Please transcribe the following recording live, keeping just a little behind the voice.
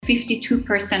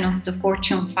52% of the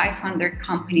Fortune 500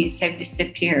 companies have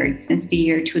disappeared since the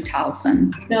year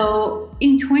 2000. So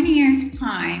in 20 years'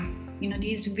 time,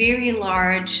 these very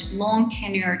large,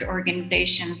 long-tenured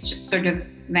organizations just sort of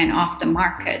went off the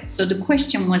market. So the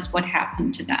question was, what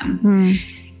happened to them?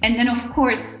 And then, of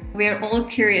course, we're all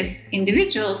curious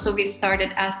individuals. So we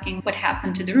started asking what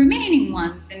happened to the remaining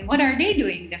ones and what are they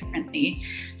doing differently?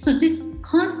 So this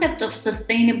concept of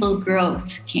sustainable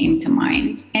growth came to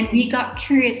mind. And we got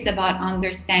curious about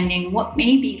understanding what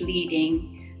may be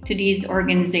leading to these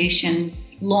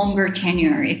organizations' longer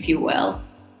tenure, if you will.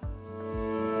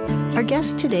 Our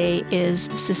guest today is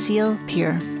Sesil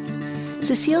Pir.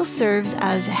 Sesil serves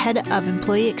as Head of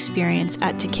Employee Experience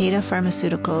at Takeda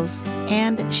Pharmaceuticals,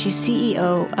 and she's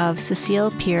CEO of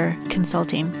Sesil Pir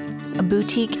Consulting, a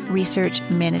boutique research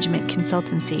management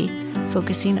consultancy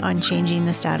focusing on changing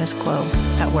the status quo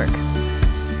at work.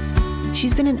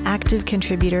 She's been an active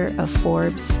contributor of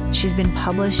Forbes. She's been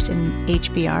published in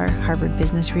HBR, Harvard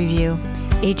Business Review,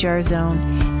 HR Zone,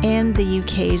 and the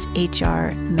UK's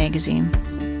HR magazine.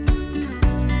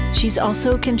 She's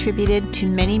also contributed to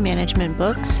many management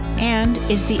books and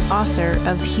is the author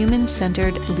of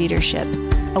Human-Centered Leadership,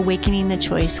 Awakening the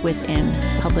Choice Within,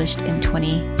 published in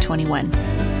 2021.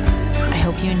 I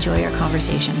hope you enjoy our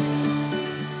conversation.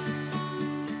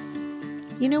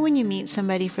 When you meet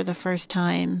somebody for the first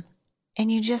time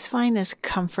and you just find this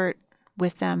comfort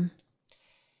with them,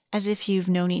 as if you've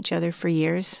known each other for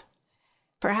years,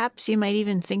 perhaps you might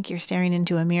even think you're staring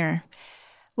into a mirror.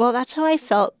 Well, that's how I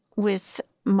felt with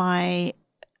my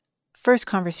first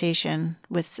conversation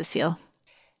with Sesil.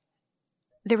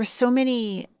 There were so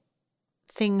many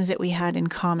things that we had in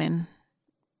common: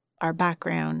 our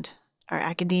background, our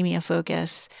academia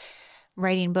focus,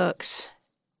 writing books.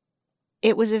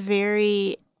 It was a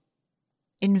very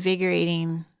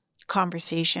invigorating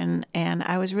conversation, and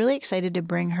I was really excited to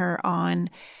bring her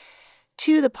on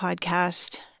to the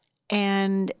podcast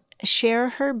and share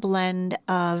her blend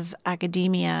of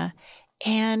academia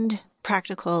and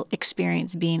practical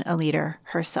experience being a leader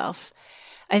herself.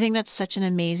 I think that's such an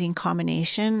amazing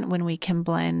combination when we can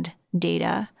blend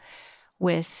data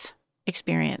with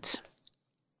experience.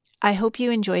 I hope you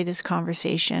enjoy this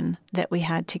conversation that we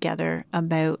had together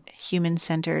about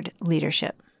human-centered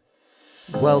leadership.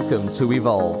 Welcome to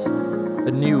Evolve,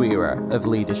 a new era of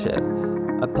leadership,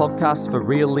 a podcast for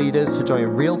real leaders to join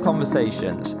real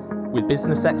conversations with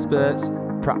business experts,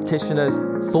 practitioners,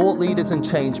 thought leaders and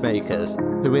change makers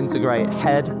who integrate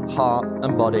head, heart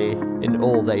and body in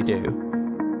all they do.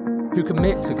 Who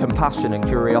commit to compassion and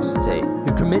curiosity,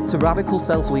 who commit to radical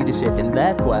self-leadership in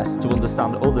their quest to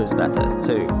understand others better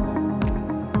too.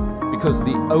 Because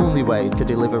the only way to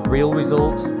deliver real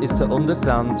results is to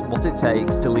understand what it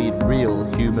takes to lead real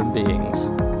human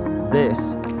beings.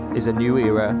 This is a new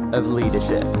era of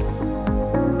leadership.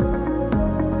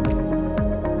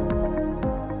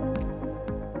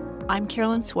 I'm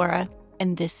Carolyn Swara,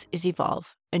 and this is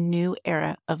Evolve, a new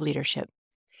era of leadership.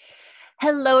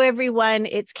 Hello, everyone.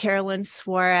 It's Carolyn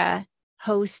Swara,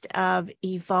 host of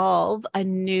Evolve, a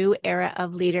new era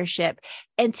of leadership.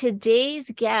 And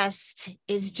today's guest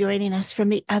is joining us from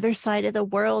the other side of the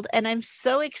world, and I'm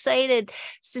so excited.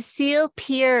 Sesil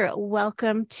Pir,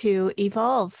 welcome to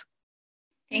Evolve.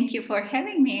 Thank you for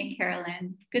having me,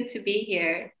 Carolyn. Good to be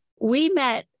here. We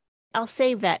met,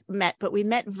 but we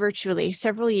met virtually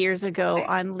several years ago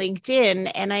on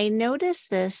LinkedIn. And I noticed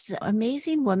this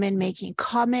amazing woman making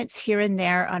comments here and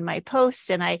there on my posts.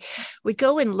 And I would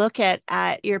go and look at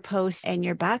your posts and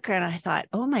your background. I thought,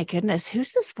 oh my goodness,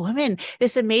 who's this woman?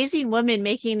 This amazing woman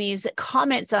making these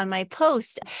comments on my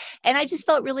post. And I just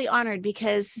felt really honored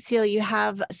because, Sesil, you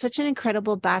have such an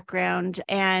incredible background.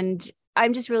 And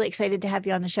I'm just really excited to have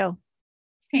you on the show.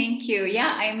 Thank you.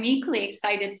 Yeah, I'm equally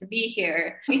excited to be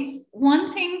here. It's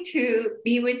one thing to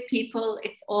be with people.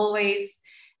 It's always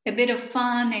a bit of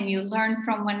fun and you learn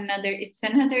from one another. It's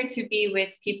another to be with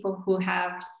people who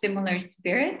have similar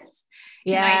spirits.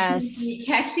 Yes. And I think we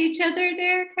catch each other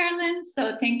there, Carolyn.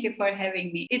 So thank you for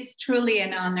having me. It's truly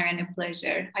an honor and a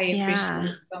pleasure. I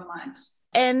appreciate it so much.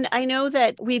 And I know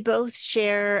that we both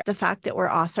share the fact that we're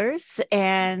authors,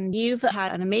 and you've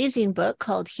had an amazing book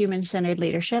called Human-Centered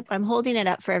Leadership. I'm holding it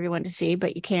up for everyone to see,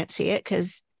 but you can't see it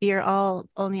because you're all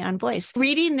only on voice.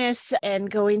 Reading this and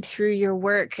going through your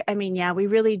work, we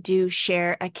really do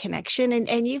share a connection.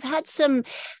 And you've had some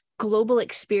global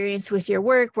experience with your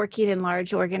work, working in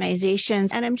large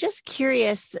organizations. And I'm just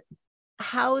curious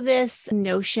how this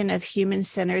notion of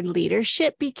human-centered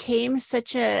leadership became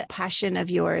such a passion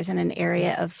of yours and an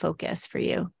area of focus for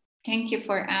you. Thank you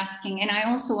for asking. And I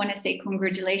also want to say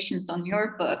congratulations on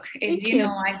your book. As Thank you you.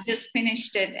 know, I just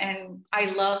finished it and I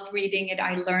loved reading it.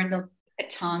 I learned a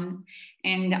ton,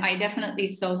 and I definitely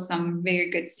saw some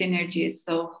very good synergies.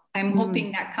 So I'm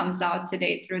hoping that comes out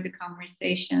today through the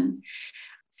conversation.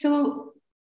 So,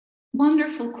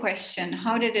 wonderful question.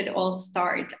 How did it all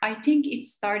start? I think it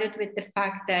started with the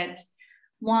fact that,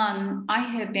 one, I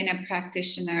have been a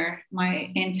practitioner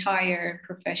my entire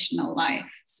professional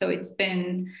life. So it's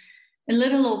been a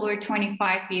little over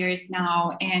 25 years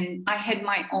now, and I had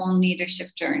my own leadership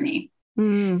journey.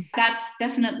 That's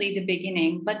definitely the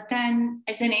beginning. But then,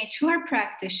 as an HR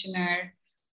practitioner,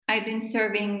 I've been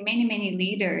serving many, many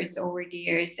leaders over the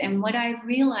years. And what I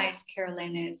realized,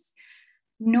 Carolyn, is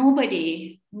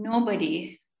nobody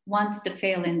wants to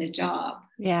fail in the job.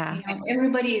 Yeah.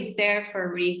 Everybody is there for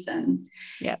a reason.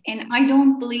 Yeah. And I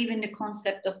don't believe in the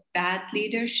concept of bad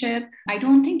leadership. I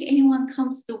don't think anyone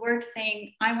comes to work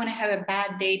saying, I want to have a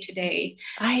bad day today.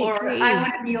 I agree. I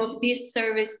want to be of this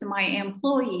service to my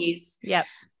employees. Yep.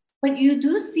 But you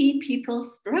do see people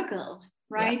struggle,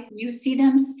 right? Yep. You see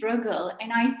them struggle.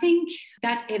 And I think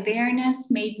that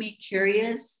awareness made me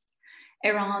curious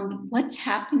around what's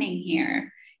happening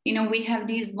here. We have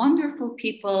these wonderful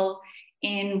people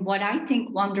in what I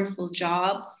think wonderful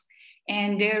jobs,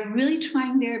 and they're really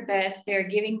trying their best. They're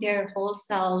giving their whole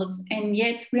selves, and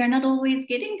yet we are not always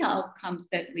getting the outcomes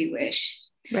that we wish.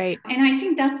 Right. And I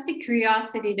think that's the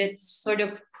curiosity that sort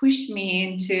of pushed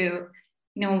me into,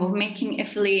 making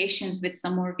affiliations with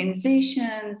some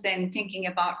organizations and thinking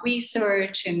about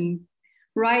research and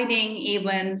writing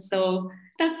even. So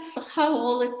that's how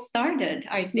all it started,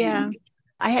 I think. Yeah.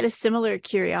 I had a similar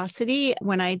curiosity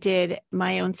when I did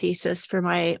my own thesis for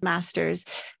my master's.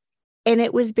 And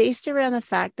it was based around the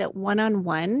fact that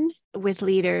one-on-one with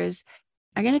leaders,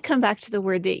 I'm going to come back to the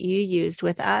word that you used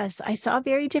with us. I saw a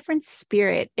very different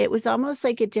spirit. It was almost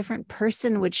like a different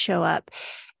person would show up.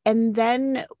 And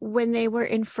then when they were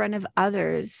in front of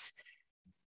others,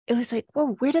 it was like,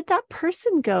 whoa, where did that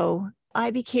person go?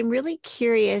 I became really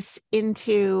curious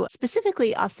into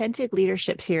specifically authentic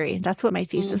leadership theory. That's what my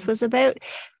thesis was about.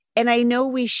 And I know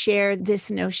we share this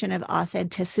notion of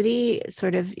authenticity,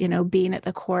 sort of, being at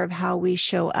the core of how we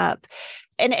show up.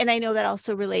 And I know that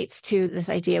also relates to this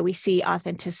idea. We see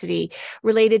authenticity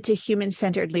related to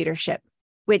human-centered leadership,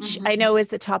 which I know is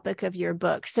the topic of your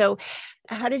book. So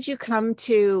how did you come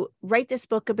to write this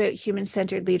book about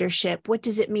human-centered leadership? What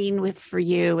does it mean for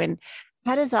you? And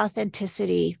how does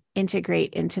authenticity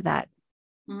integrate into that?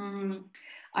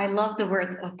 I love the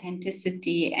word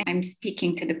authenticity. I'm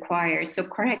speaking to the choir, so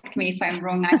correct me if I'm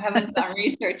wrong. I haven't done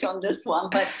research on this one,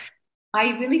 but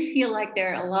I really feel like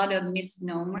there are a lot of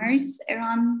misnomers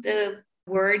around the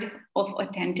word of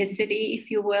authenticity, if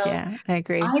you will. Yeah, I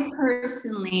agree. I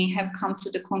personally have come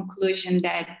to the conclusion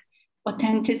that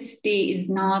authenticity is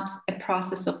not a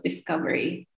process of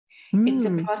discovery. It's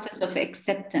a process of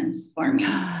acceptance for me.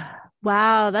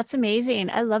 Wow, that's amazing.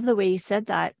 I love the way you said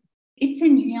that. It's a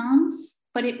nuance,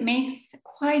 but it makes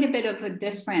quite a bit of a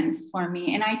difference for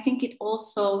me. And I think it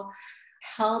also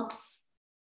helps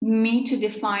me to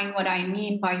define what I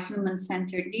mean by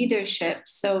human-centered leadership.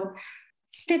 So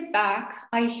step back,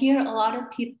 I hear a lot of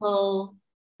people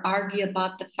argue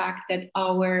about the fact that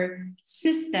our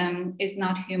system is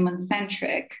not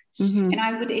human-centric. And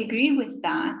I would agree with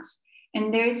that.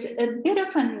 And there's a bit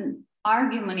of an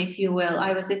argument, if you will.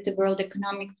 I was at the World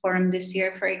Economic Forum this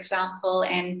year, for example,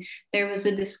 and there was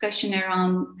a discussion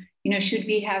around, should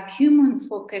we have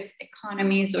human-focused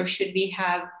economies or should we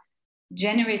have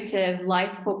generative,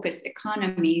 life-focused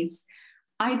economies?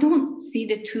 I don't see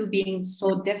the two being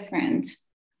so different.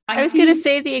 I was going to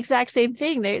say the exact same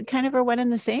thing. They kind of are one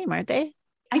and the same, aren't they?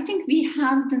 I think we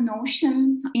have the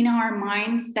notion in our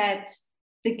minds that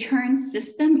the current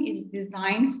system is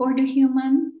designed for the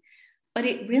human, but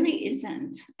it really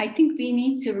isn't. I think we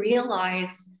need to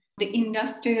realize the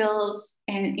industrialists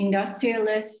and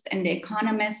the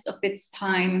economists of its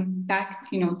time back,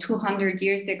 200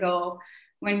 years ago,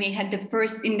 when we had the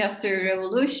first industrial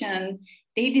revolution,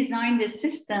 they designed the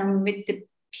system with the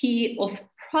P of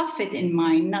profit in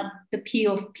mind, not the P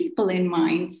of people in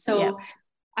mind. So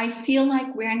I feel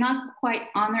like we're not quite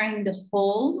honoring the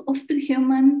whole of the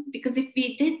human, because if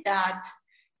we did that,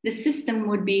 the system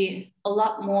would be a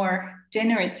lot more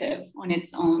generative on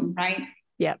its own, right?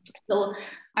 Yeah. So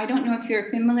I don't know if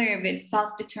you're familiar with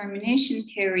self-determination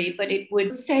theory, but it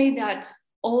would say that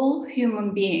all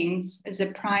human beings as a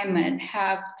primate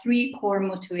have three core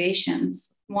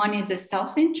motivations. One is a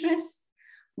self-interest,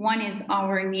 one is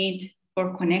our need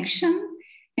for connection,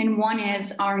 and one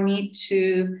is our need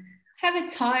to have a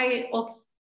tie of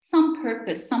some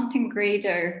purpose, something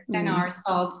greater than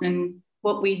ourselves and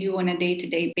what we do on a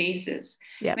day-to-day basis.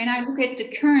 Yep. When I look at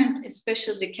the current,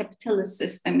 especially the capitalist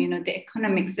system, the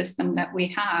economic system that we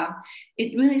have,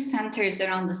 it really centers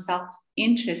around the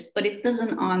self-interest, but it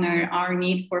doesn't honor our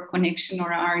need for connection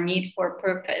or our need for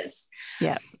purpose.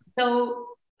 Yeah. So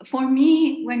for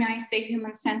me, when I say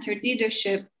human-centered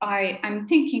leadership, I'm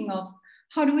thinking of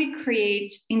how do we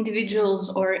create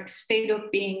individuals or a state of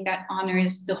being that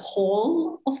honors the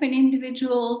whole of an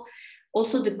individual,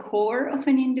 also the core of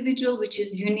an individual, which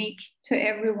is unique to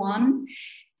everyone,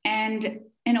 and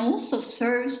also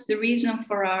serves the reason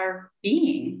for our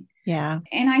being. Yeah.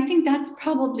 And I think that's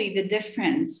probably the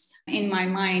difference in my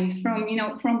mind from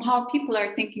how people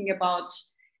are thinking about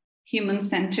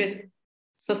human-centered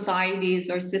societies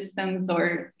or systems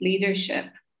or leadership.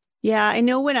 Yeah, I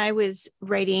know when I was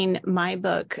writing my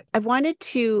book, I wanted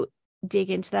to dig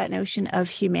into that notion of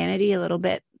humanity a little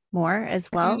bit more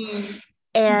as well. Mm-hmm.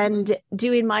 And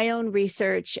doing my own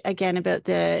research again about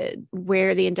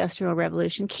where the Industrial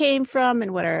Revolution came from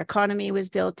and what our economy was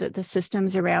built, the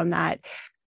systems around that,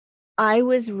 I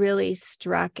was really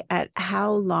struck at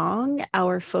how long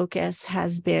our focus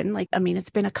has been. It's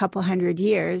been a couple hundred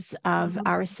years of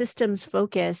our systems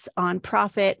focus on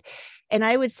profit. And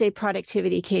I would say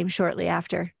productivity came shortly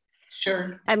after.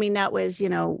 Sure. I mean, that was,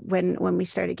 when we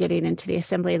started getting into the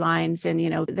assembly lines in,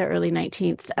 the early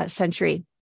 19th century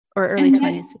or early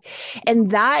 20th.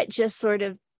 And that just sort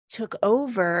of took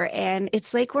over. And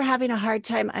it's like we're having a hard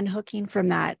time unhooking from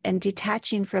that and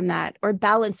detaching from that, or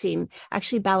balancing.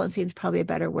 Actually, balancing is probably a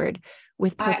better word,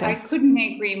 with purpose. I couldn't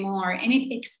agree more. And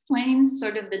it explains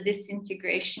sort of the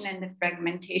disintegration and the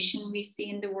fragmentation we see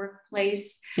in the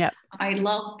workplace. Yeah. I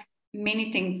loved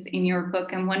many things in your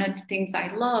book. And one of the things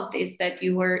I loved is that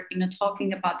you were,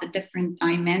 talking about the different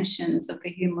dimensions of a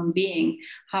human being,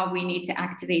 how we need to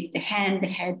activate the hand, the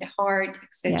head, the heart,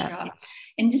 etc. Yeah.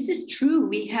 And this is true.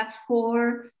 We have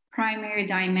 4 primary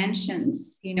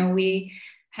dimensions. We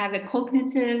have a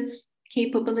cognitive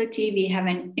capability, we have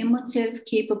an emotive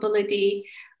capability,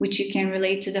 which you can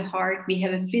relate to the heart. We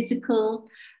have a physical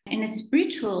and a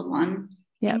spiritual one.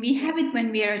 Yep. And we have it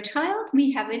when we are a child,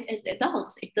 we have it as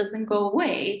adults. It doesn't go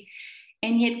away.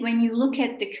 And yet when you look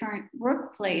at the current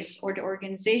workplace or the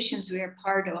organizations we are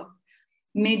part of,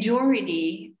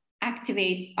 majority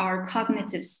activates our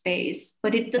cognitive space,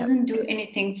 but it doesn't do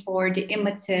anything for the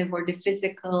emotive or the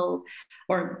physical,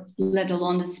 or let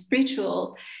alone the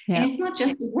spiritual. Yeah. And it's not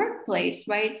just the workplace,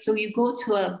 right? So you go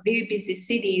to a very busy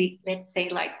city, let's say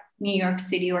like New York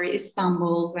City or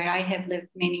Istanbul, where I have lived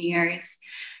many years.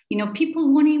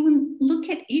 People won't even look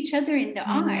at each other in the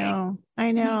eye.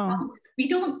 I know. We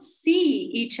don't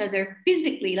see each other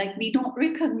physically, like we don't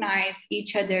recognize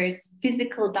each other's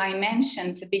physical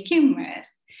dimension to begin with.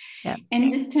 Yeah.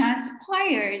 And this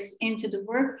transpires into the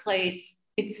workplace.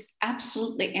 It's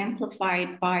absolutely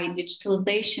amplified by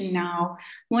digitalization now.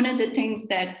 One of the things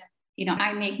that,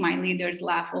 I make my leaders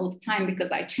laugh all the time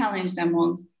because I challenge them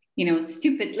on,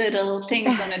 stupid little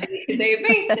things on a day-to-day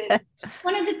basis.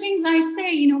 One of the things I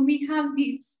say, we have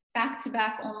these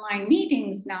back-to-back online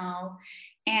meetings now.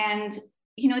 And,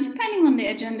 depending on the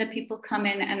agenda, people come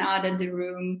in and out of the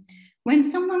room.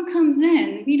 When someone comes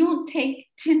in, we don't take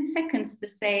 10 seconds to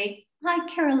say, "Hi,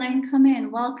 Caroline, come in,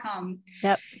 welcome."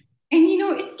 Yep. And,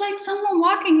 it's like someone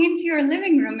walking into your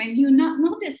living room and you not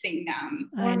noticing them,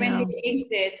 or when they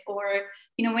exit, or,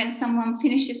 when someone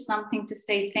finishes something to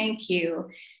say thank you.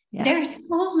 Yeah. They're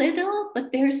so little,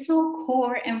 but they're so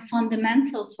core and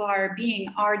fundamental to our being,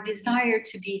 our desire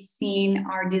to be seen,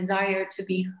 our desire to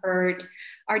be heard,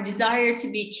 our desire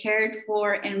to be cared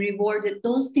for and rewarded.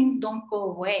 Those things don't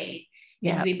go away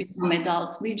as we become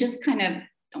adults. We just kind of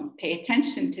don't pay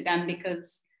attention to them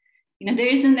because, there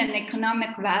isn't an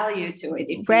economic value to it.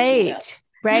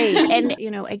 Right. And,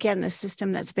 again, the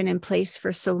system that's been in place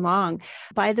for so long.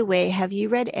 By the way, have you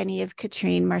read any of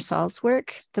Catherine Marsal's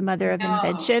work, The Mother of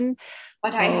Invention?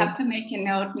 But I have to make a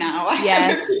note now.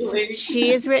 Yes.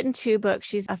 She has written 2 books.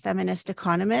 She's a feminist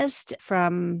economist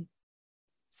from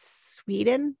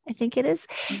Sweden, I think it is.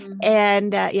 Mm-hmm.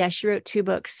 And she wrote 2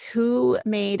 books. Who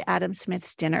Made Adam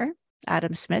Smith's Dinner?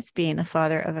 Adam Smith being the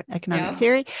father of economic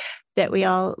theory that we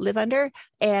all live under.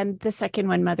 And the second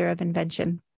one, Mother of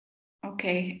Invention.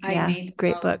 Okay. I made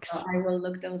great those, books. So I will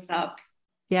look those up.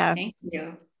 Yeah. Thank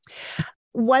you.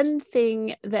 One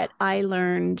thing that I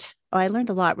learned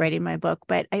a lot writing my book,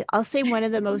 but I'll say one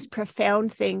of the most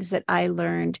profound things that I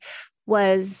learned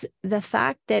was the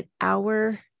fact that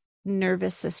our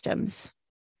nervous systems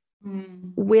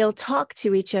will talk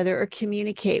to each other or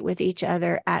communicate with each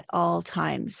other at all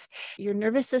times. Your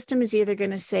nervous system is either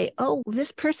going to say, oh,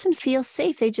 this person feels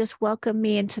safe. They just welcome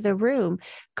me into the room.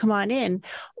 Come on in.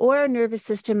 Or our nervous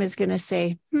system is going to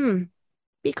say,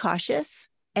 be cautious.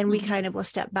 And we kind of will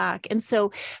step back. And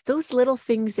so those little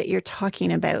things that you're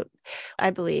talking about, I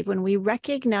believe, when we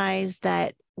recognize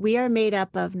that we are made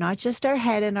up of not just our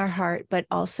head and our heart, but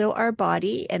also our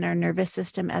body and our nervous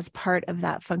system as part of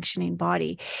that functioning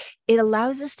body, it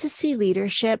allows us to see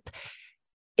leadership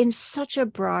in such a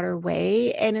broader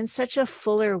way and in such a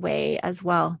fuller way as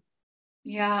well.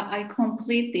 Yeah, I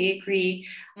completely agree.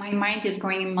 My mind is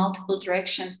going in multiple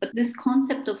directions, but this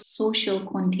concept of social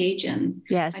contagion,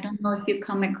 Yes. I don't know if you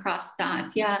come across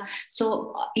that. Yeah.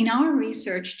 So in our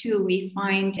research too, we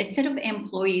find a set of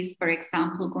employees, for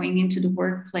example, going into the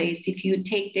workplace, if you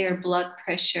take their blood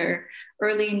pressure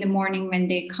early in the morning when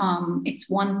they come, it's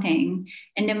one thing.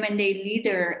 And then when the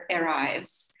leader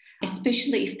arrives,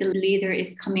 especially if the leader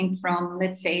is coming from,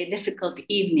 let's say, a difficult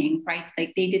evening, right?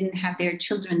 Like they didn't have their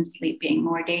children sleeping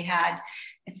or they had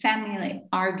a family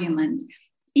argument.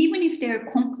 Even if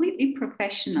they're completely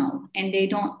professional and they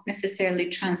don't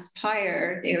necessarily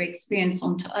transpire their experience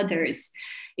onto others,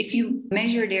 if you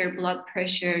measure their blood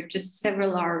pressure just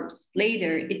several hours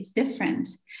later, it's different.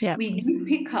 Yeah. We do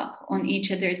pick up on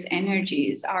each other's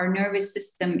energies. Our nervous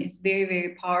system is very,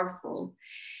 very powerful.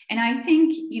 And I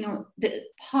think, the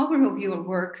power of your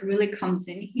work really comes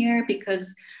in here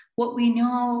because what we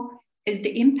know is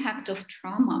the impact of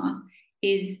trauma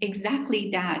is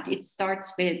exactly that. It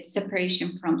starts with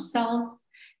separation from self,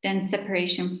 then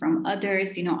separation from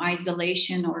others,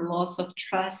 isolation or loss of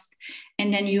trust.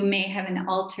 And then you may have an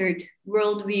altered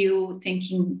worldview,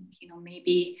 thinking,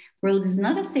 maybe world is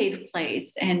not a safe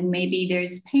place and maybe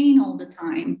there's pain all the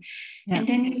time. Yeah. And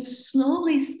then you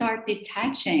slowly start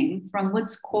detaching from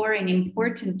what's core and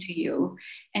important to you.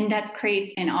 And that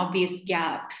creates an obvious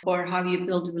gap for how you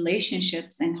build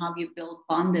relationships and how you build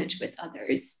bondage with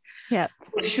others. Yeah,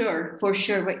 For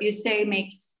sure. What you say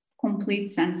makes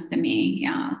complete sense to me.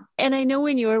 Yeah. And I know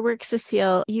in your work,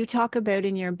 Sesil, you talk about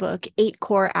in your book 8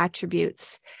 core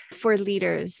attributes for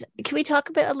leaders. Can we talk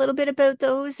a little bit about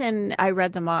those? And I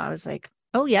read them all. I was like,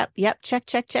 oh, yep, check.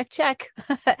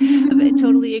 I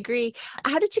totally agree.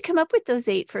 How did you come up with those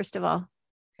 8, first of all?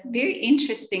 Very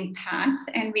interesting path.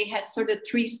 And we had sort of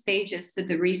 3 stages to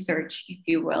the research, if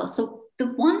you will. So the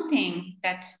one thing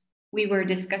that we were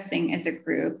discussing as a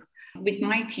group with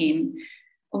my team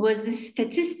was the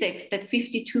statistics that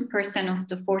 52% of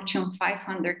the Fortune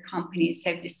 500 companies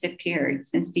have disappeared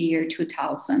since the year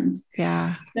 2000.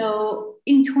 Yeah. So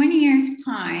in 20 years'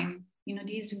 time,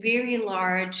 these very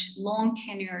large, long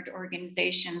tenured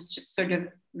organizations just sort of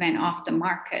went off the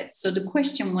market. So the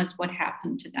question was, what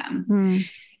happened to them?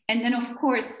 And then, of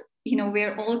course,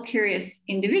 we're all curious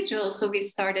individuals. So we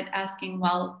started asking,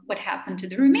 well, what happened to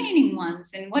the remaining ones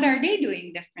and what are they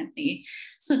doing differently?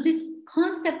 So this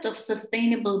concept of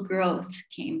sustainable growth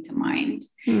came to mind.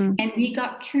 And we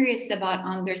got curious about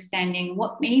understanding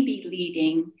what may be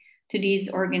leading to these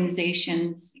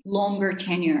organizations' longer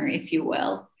tenure, if you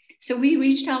will. So we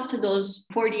reached out to those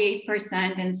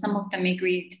 48%, and some of them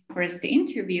agreed for us to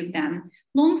interview them.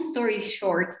 Long story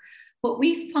short, what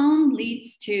we found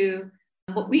leads to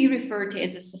what we refer to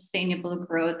as a sustainable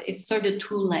growth is sort of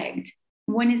 2-legged.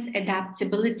 One is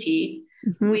adaptability,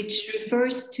 which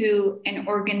refers to an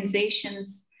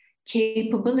organization's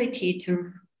capability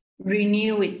to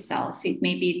renew itself. It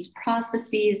may be its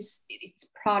processes, its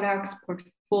products,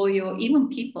 portfolio, even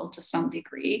people to some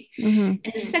degree. And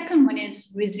the second one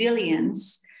is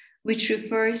resilience, which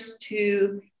refers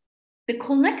to the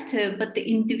collective, but the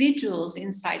individuals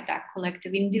inside that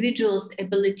collective, individuals'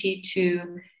 ability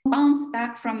to bounce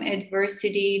back from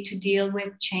adversity, to deal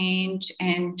with change,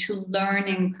 and to learn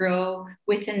and grow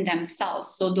within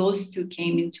themselves. So those 2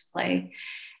 came into play.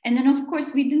 And then, of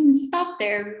course, we didn't stop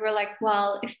there. We were like,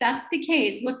 well, if that's the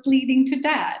case, what's leading to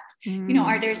that?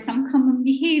 Are there some common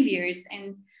behaviors?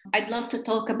 And I'd love to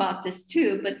talk about this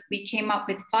too, but we came up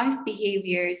with 5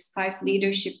 behaviors, 5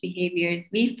 leadership behaviors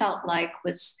we felt like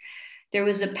there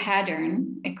was a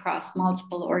pattern across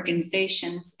multiple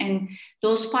organizations. And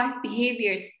those 5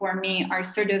 behaviors for me are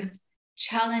sort of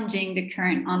challenging the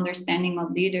current understanding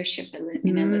of leadership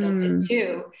in a little bit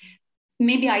too.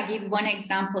 Maybe I give one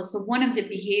example. So one of the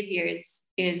behaviors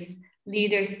is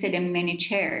leaders sit in many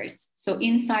chairs. So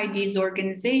inside these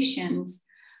organizations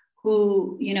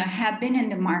who, have been in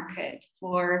the market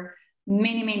for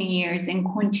many, many years and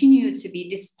continue to be,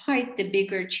 despite the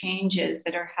bigger changes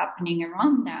that are happening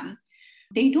around them,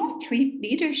 they don't treat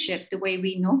leadership the way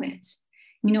we know it.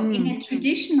 In a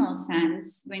traditional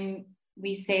sense, when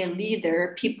we say a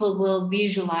leader, people will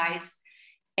visualize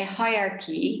a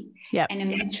hierarchy Yep. and a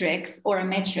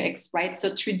metrics, right?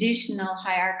 So traditional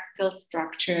hierarchical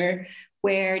structure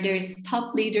where there's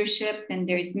top leadership, then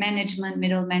there's management,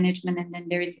 middle management, and then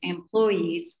there's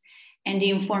employees, and the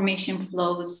information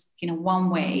flows, one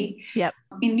way. Yep.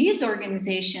 In these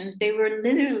organizations, they were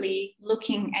literally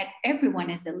looking at everyone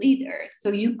as a leader.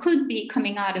 So you could be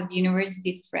coming out of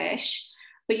university fresh,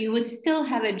 but you would still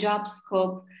have a job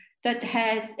scope that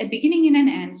has a beginning and an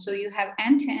end. So you have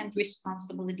end-to-end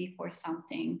responsibility for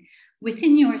something.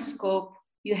 Within your scope,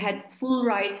 you had full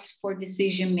rights for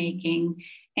decision making.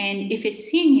 And if a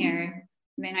senior,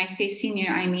 when I say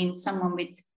senior, I mean someone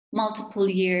with multiple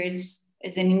years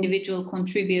as an individual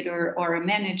contributor or a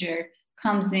manager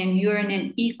comes in, you're in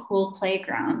an equal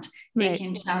playground. They Right.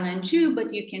 can challenge you,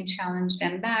 but you can challenge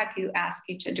them back. You ask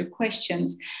each other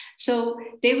questions. So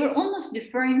they were almost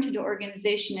deferring to the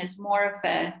organization as more of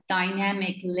a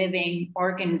dynamic living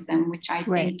organism, which I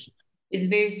think is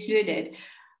very suited.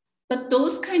 But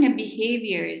those kind of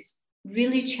behaviors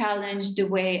really challenge the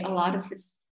way a lot of us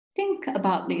think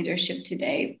about leadership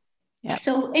today. Yep.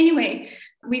 So anyway,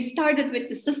 we started with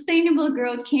the sustainable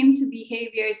growth, came to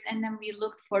behaviors, and then we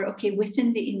looked for, okay,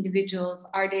 within the individuals,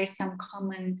 are there some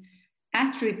common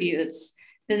attributes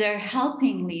that are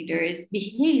helping leaders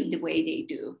behave the way they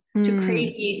do, to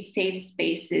create these safe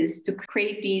spaces, to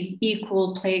create these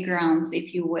equal playgrounds,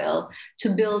 if you will, to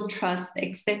build trust,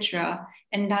 etc.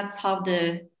 And that's how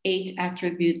the 8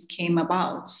 attributes came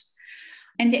about.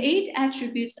 And the 8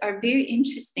 attributes are very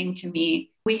interesting to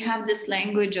me. We have this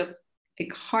language of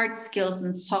like hard skills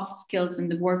and soft skills in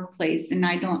the workplace, and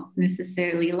I don't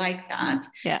necessarily like that.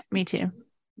 Yeah, me too.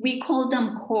 We call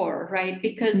them core, right?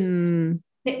 Because the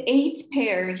 8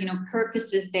 pair,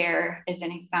 purpose is there as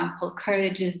an example,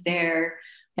 courage is there,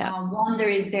 wonder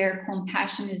is there,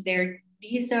 compassion is there.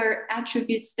 These are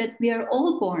attributes that we are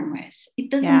all born with. It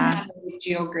doesn't matter the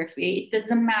geography. It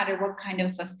doesn't matter what kind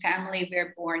of a family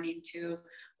we're born into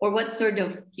or what sort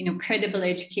of, credible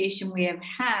education we have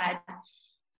had.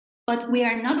 But we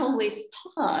are not always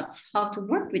taught how to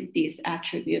work with these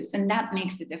attributes, and that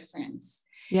makes a difference.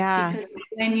 Yeah. Because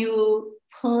when you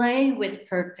play with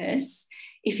purpose,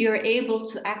 if you're able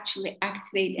to actually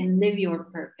activate and live your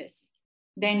purpose,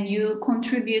 then you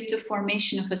contribute to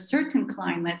formation of a certain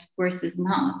climate versus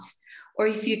not. Or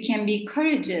if you can be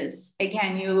courageous,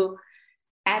 again, you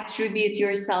attribute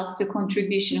yourself to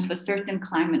contribution of a certain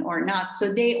climate or not.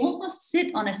 So they almost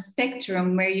sit on a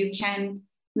spectrum where you can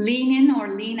lean in or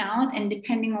lean out, and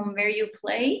depending on where you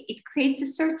play, it creates a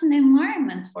certain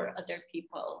environment for other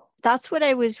people. That's what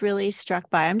I was really struck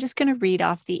by. I'm just going to read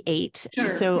off the 8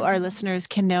 so our listeners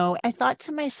can know. I thought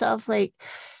to myself, like,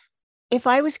 if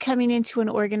I was coming into an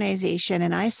organization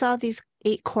and I saw these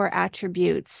 8 core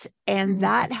attributes, and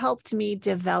that helped me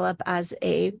develop as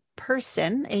a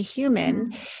person, a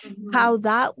human, how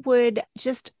that would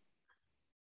just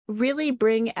really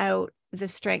bring out the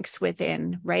strengths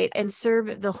within, right? And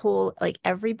serve the whole, like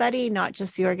everybody, not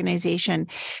just the organization.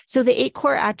 So the 8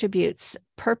 core attributes: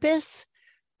 purpose,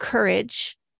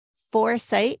 courage,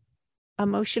 foresight,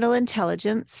 emotional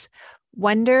intelligence,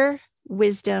 wonder,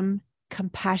 wisdom,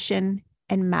 compassion,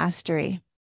 and mastery.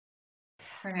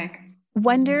 Correct.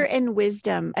 Wonder and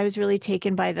wisdom. I was really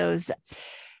taken by those.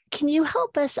 Can you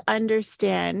help us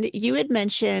understand? You had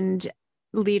mentioned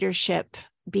leadership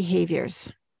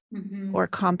behaviors or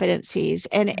competencies,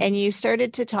 and you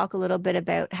started to talk a little bit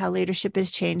about how leadership has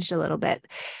changed a little bit.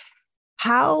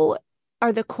 How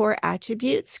are the core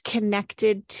attributes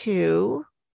connected to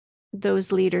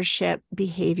those leadership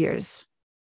behaviors?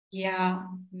 Yeah,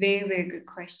 very, very good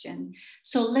question.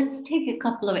 So let's take a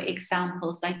couple of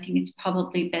examples. I think it's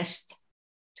probably best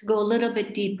to go a little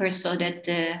bit deeper so that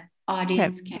the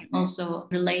audience can also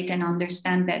relate and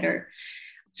understand better.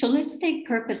 So let's take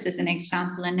purpose as an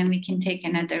example, and then we can take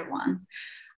another one.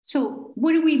 So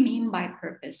what do we mean by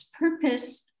purpose?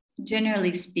 Purpose,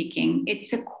 generally speaking,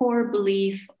 it's a core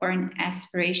belief or an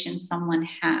aspiration someone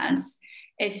has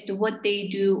as to what they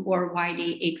do or why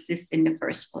they exist in the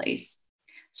first place.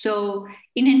 So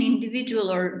in an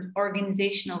individual or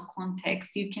organizational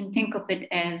context, you can think of it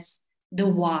as the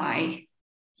why,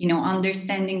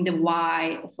 understanding the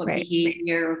why of a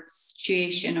behavior, or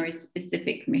situation, or a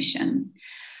specific mission.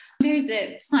 There's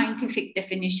a scientific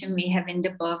definition we have in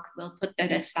the book. We'll put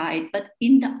that aside. But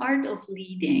in the art of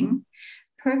leading,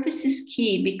 purpose is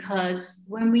key, because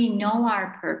when we know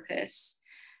our purpose,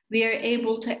 we are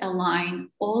able to align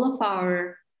all of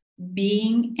our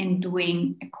being and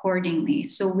doing accordingly.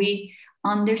 So we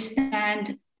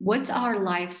understand what's our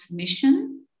life's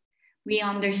mission. We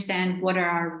understand what are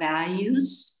our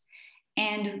values.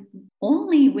 And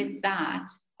only with that,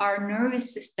 our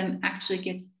nervous system actually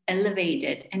gets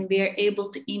elevated and we are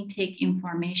able to intake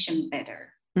information better.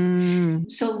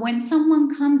 So when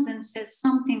someone comes and says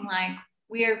something like,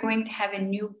 we are going to have a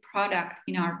new product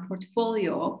in our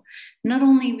portfolio, not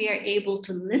only we are able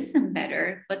to listen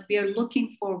better, but we are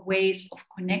looking for ways of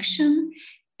connection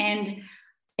and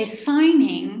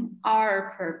assigning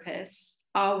our purpose,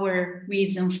 our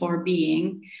reason for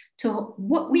being, to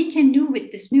what we can do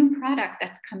with this new product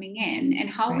that's coming in and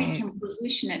how we can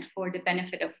position it for the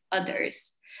benefit of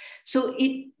others. So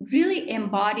it really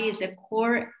embodies a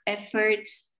core effort,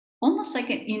 almost like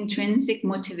an intrinsic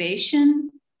motivation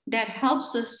that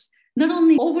helps us not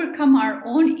only overcome our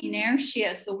own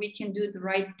inertia so we can do the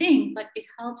right thing, but it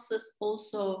helps us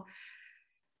also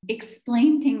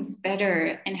explain things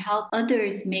better and help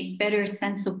others make better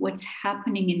sense of what's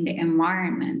happening in the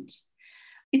environment.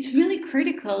 It's really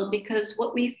critical because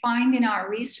what we find in our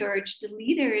research, the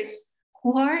leaders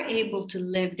who are able to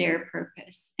live their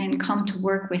purpose and come to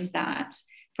work with that.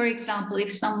 For example,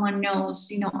 if someone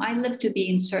knows, I live to be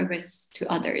in service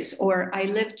to others, or I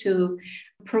live to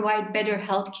provide better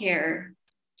healthcare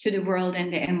to the world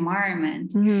and the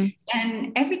environment.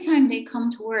 And every time they come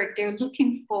to work, they're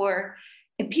looking for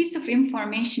a piece of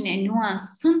information and nuance,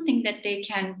 something that they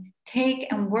can take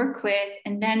and work with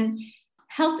and then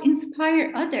help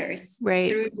inspire others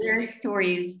through their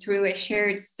stories, through a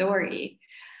shared story.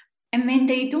 And when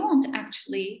they don't,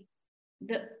 actually,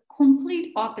 the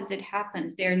complete opposite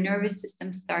happens. Their nervous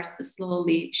system starts to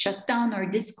slowly shut down or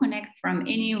disconnect from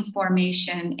any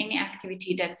information, any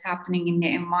activity that's happening in the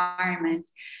environment.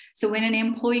 So when an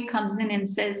employee comes in and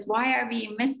says, why are we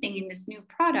investing in this new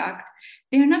product?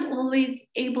 They're not always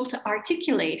able to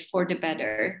articulate for the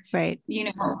better,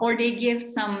 or they give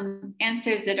some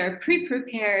answers that are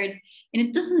pre-prepared and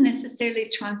it doesn't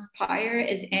necessarily transpire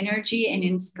as energy and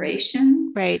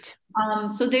inspiration.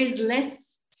 So there's less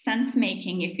sense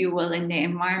making, if you will, in the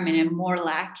environment and more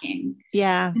lacking.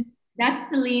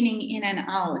 That's the leaning in and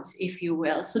out, if you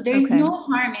will. So there's no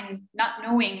harm in not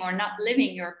knowing or not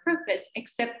living your purpose,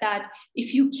 except that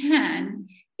if you can,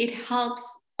 it helps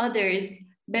others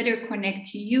better connect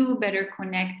to you, better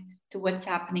connect to what's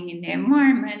happening in the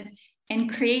environment,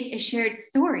 and create a shared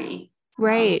story.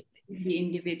 With the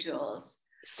individuals.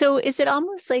 So is it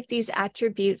almost like these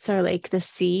attributes are like the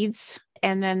seeds?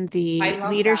 And then the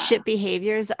leadership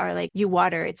behaviors are like you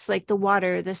water. It's like the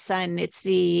water, the sun.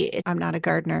 I'm not a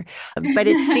gardener, but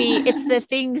it's the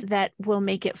things that will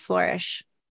make it flourish.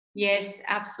 Yes,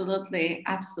 absolutely.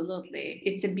 Absolutely.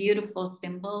 It's a beautiful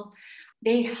symbol.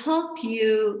 They help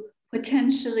you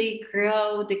potentially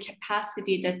grow the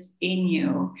capacity that's in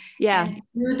you. And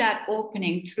through that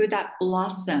opening, through that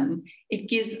blossom, it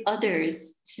gives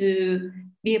others to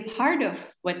be a part of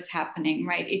what's happening,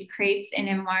 right? It creates an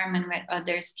environment where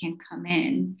others can come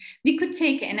in. We could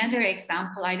take another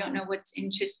example. I don't know what's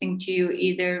interesting to you,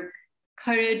 either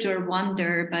courage or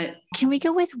wonder, but... Can we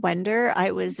go with wonder?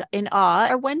 I was in awe.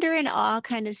 Are wonder and awe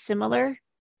kind of similar?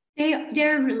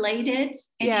 They're related,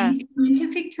 and in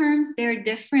scientific terms, they're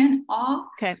different. Awe,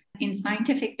 in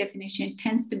scientific definition,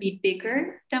 tends to be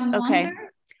bigger than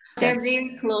wonder. They're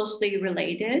very closely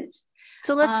related.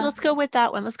 So let's go with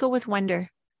that one. Let's go with wonder.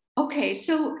 Okay,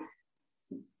 so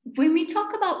when we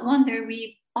talk about wonder,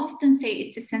 we often say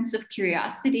it's a sense of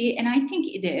curiosity, and I think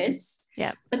it is.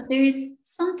 But there is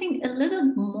something a little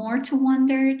more to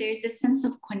wonder. There's a sense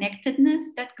of connectedness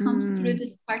that comes through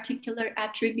this particular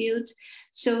attribute.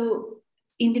 So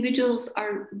individuals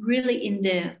are really in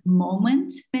the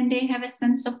moment when they have a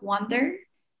sense of wonder.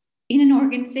 In an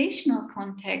organizational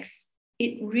context,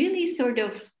 it really sort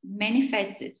of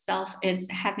manifests itself as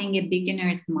having a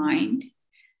beginner's mind.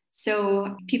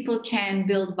 So people can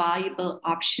build valuable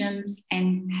options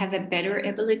and have a better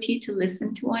ability to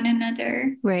listen to one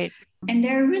another. And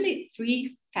there are really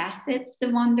three facets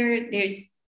to wonder. There's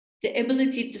the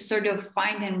ability to sort of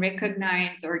find and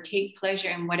recognize or take pleasure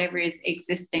in whatever is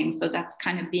existing. So that's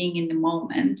kind of being in the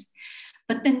moment.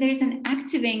 But then there's an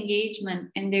active engagement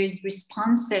and there's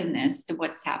responsiveness to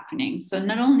what's happening. So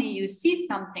not only you see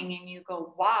something and you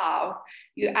go, wow,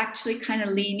 you actually kind of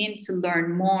lean in to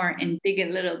learn more and dig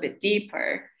a little bit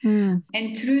deeper.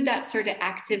 And through that sort of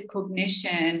active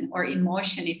cognition or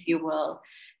emotion, if you will,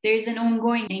 there's an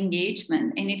ongoing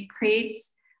engagement and it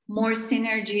creates more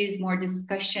synergies, more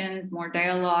discussions, more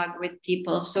dialogue with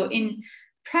people. So in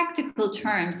practical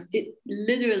terms, it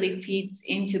literally feeds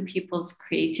into people's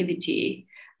creativity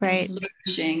and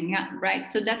flourishing.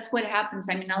 So that's what happens.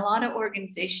 I mean, a lot of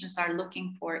organizations are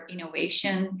looking for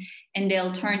innovation and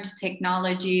they'll turn to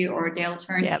technology or they'll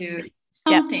turn to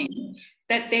something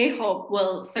that they hope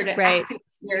will sort of activate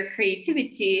their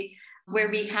creativity. where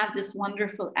we have this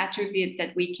wonderful attribute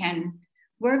that we can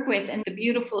work with. And the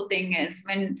beautiful thing is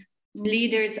when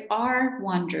leaders are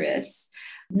wondrous,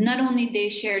 not only they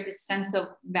share this sense of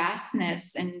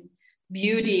vastness and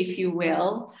beauty, if you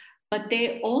will, but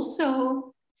they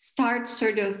also start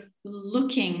sort of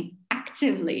looking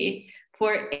actively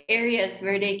for areas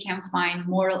where they can find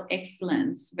moral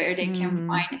excellence, where they can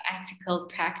find ethical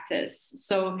practice.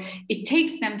 So it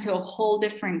takes them to a whole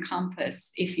different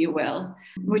compass, if you will,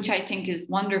 which I think is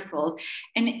wonderful.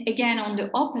 And again, on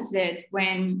the opposite,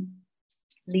 when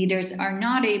leaders are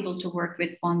not able to work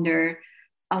with wonder,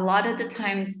 a lot of the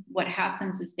times what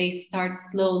happens is they start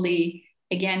slowly,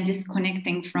 again,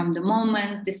 disconnecting from the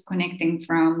moment, disconnecting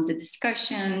from the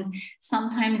discussion.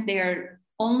 Sometimes they're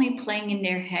only playing in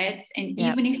their heads. And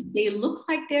even if they look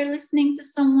like they're listening to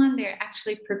someone, they're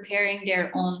actually preparing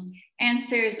their own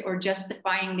answers or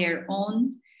justifying their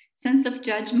own sense of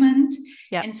judgment.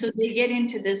 And so they get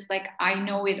into this, like, I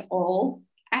know it all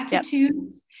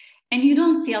attitude. And you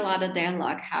don't see a lot of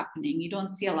dialogue happening. You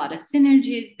don't see a lot of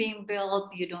synergies being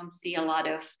built. You don't see a lot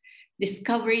of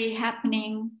discovery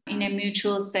happening in a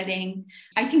mutual setting.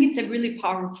 I think it's a really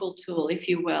powerful tool, if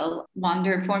you will.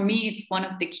 Wonder, for me, it's one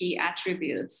of the key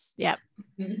attributes. Yeah,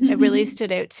 it really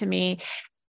stood out to me.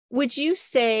 Would you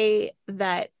say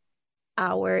that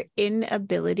our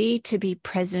inability to be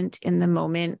present in the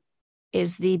moment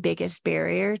is the biggest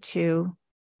barrier to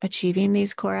achieving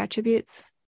these core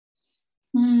attributes?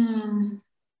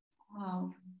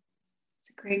 Wow,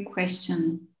 it's a great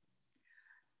question.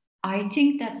 I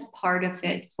think that's part of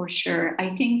it for sure.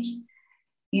 I think,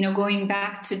 going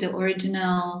back to the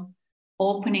original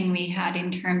opening we had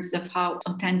in terms of how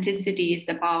authenticity is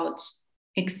about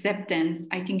acceptance,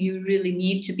 I think you really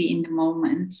need to be in the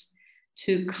moment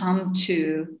to come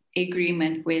to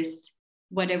agreement with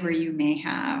whatever you may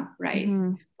have, right?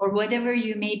 Or whatever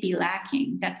you may be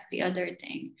lacking. That's the other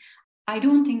thing. I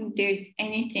don't think there's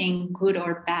anything good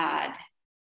or bad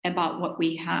about what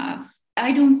we have.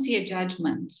 I don't see a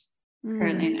judgment,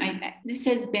 Caroline. This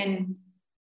has been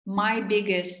my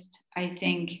biggest, I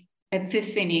think,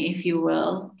 epiphany, if you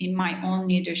will, in my own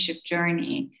leadership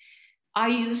journey. I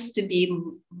used to be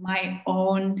my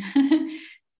own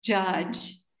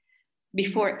judge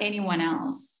before anyone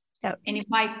else. And if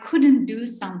I couldn't do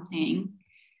something,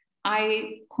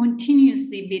 I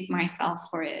continuously beat myself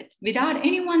for it without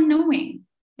anyone knowing.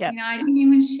 I didn't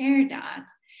even share that.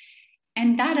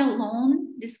 And that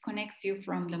alone disconnects you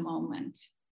from the moment.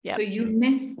 So you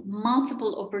miss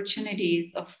multiple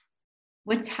opportunities of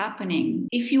what's happening.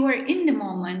 If you are in the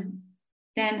moment,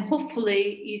 then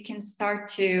hopefully you can start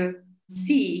to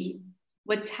see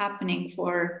what's happening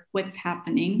for what's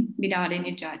happening without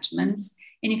any judgments.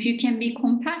 And if you can be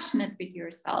compassionate with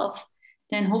yourself,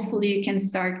 then hopefully you can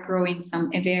start growing some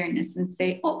awareness and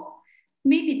say, oh,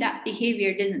 maybe that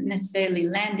behavior didn't necessarily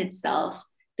land itself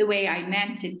the way I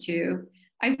meant it to.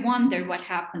 I wonder what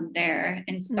happened there,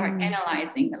 and start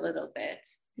analyzing a little bit.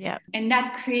 And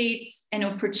that creates an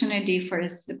opportunity for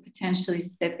us to potentially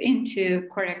step into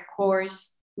correct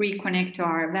course, reconnect to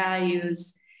our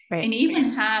values, and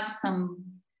even have some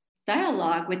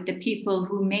dialogue with the people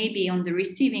who may be on the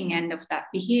receiving end of that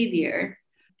behavior,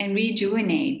 and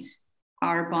rejuvenate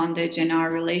our bondage and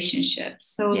our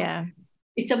relationships. So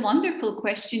it's a wonderful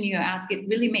question you ask. It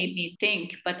really made me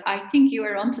think, but I think you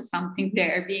are onto something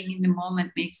there. Being in the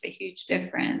moment makes a huge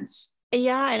difference.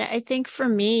 Yeah. And I think for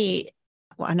me,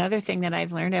 another thing that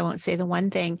I've learned, I won't say the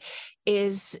one thing,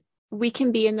 is we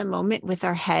can be in the moment with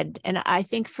our head. And I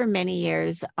think for many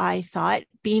years, I thought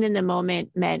being in the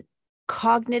moment meant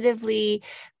cognitively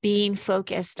being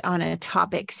focused on a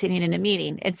topic, sitting in a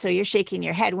meeting. And so you're shaking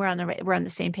your head. We're on the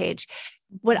same page.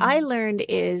 What I learned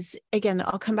is, again,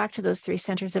 I'll come back to those 3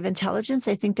 centers of intelligence.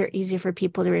 I think they're easy for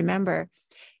people to remember.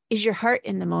 Is your heart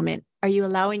in the moment? Are you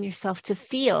allowing yourself to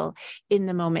feel in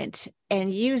the moment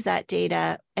and use that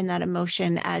data and that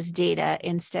emotion as data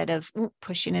instead of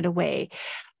pushing it away?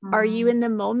 Are you in the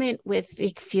moment with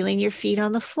feeling your feet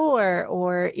on the floor,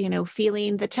 or,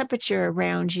 feeling the temperature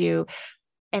around you?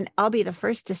 And I'll be the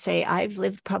first to say I've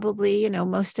lived probably,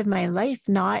 most of my life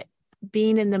not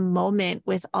being in the moment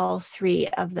with all 3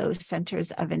 of those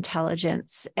centers of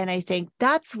intelligence. And I think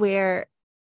that's where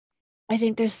I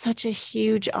think there's such a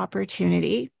huge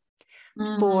opportunity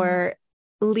for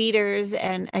leaders.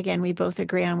 And again, we both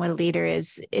agree on what a leader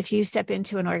is. If you step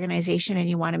into an organization and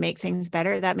you want to make things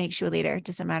better, that makes you a leader. It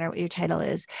doesn't matter what your title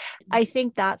is. I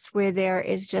think that's where there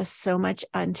is just so much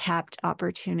untapped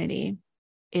opportunity,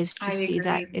 is to see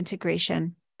that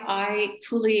integration. I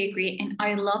fully agree. And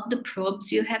I love the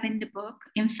probes you have in the book.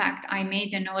 In fact, I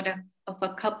made a note of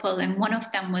a couple, and one of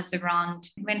them was around,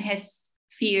 when has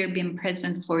fear been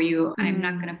present for you? I'm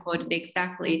not going to quote it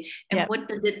exactly. And what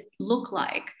does it look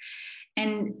like?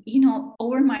 And,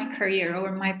 over my career,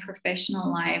 over my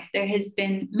professional life, there has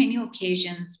been many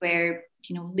occasions where,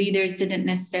 leaders didn't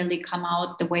necessarily come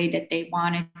out the way that they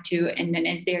wanted to. And then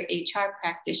as their HR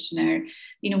practitioner,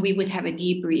 we would have a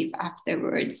debrief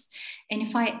afterwards. And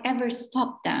if I ever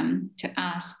stopped them to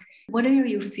ask, what are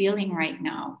you feeling right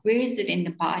now? Where is it in the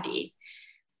body?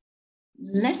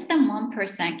 Less than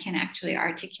 1% can actually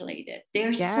articulate it.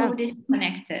 They're so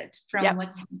disconnected from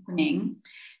what's happening.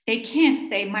 They can't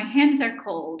say, my hands are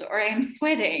cold, or I'm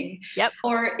sweating,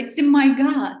 or it's in my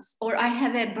guts, or I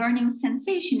have a burning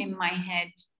sensation in my head.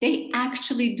 They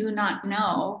actually do not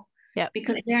know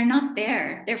because they're not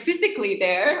there. They're physically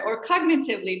there or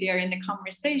cognitively there in the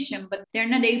conversation, but they're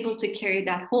not able to carry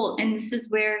that whole. And this is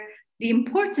where the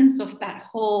importance of that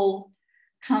whole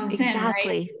comes in,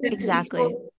 right?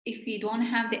 Exactly. If you don't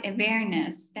have the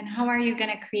awareness, then how are you going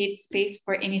to create space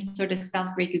for any sort of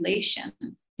self-regulation?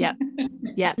 Yeah.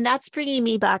 And that's bringing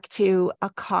me back to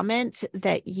a comment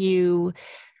that you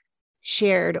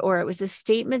shared, or it was a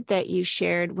statement that you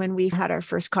shared when we had our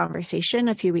first conversation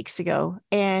a few weeks ago.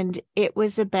 And it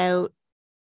was about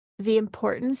the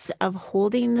importance of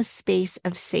holding the space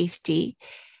of safety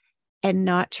and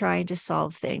not trying to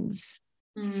solve things.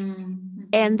 Mm-hmm.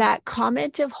 And that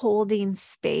comment of holding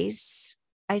space,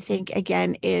 I think,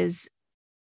 again, is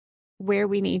where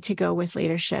we need to go with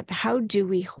leadership. How do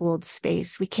we hold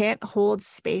space? We can't hold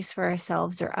space for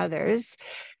ourselves or others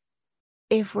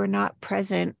if we're not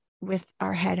present with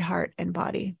our head, heart, and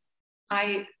body.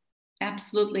 I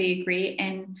absolutely agree.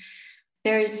 And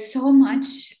there's so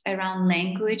much around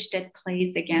language that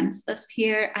plays against us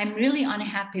here. I'm really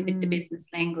unhappy with the business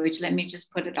language. Let me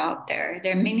just put it out there.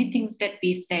 There are many things that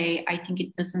we say. I think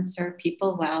it doesn't serve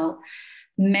people well.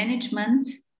 Management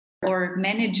or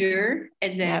manager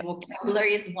as a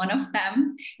vocabulary is one of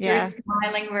them. You're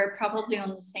smiling. We're probably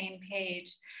on the same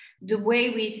page. The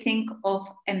way we think of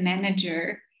a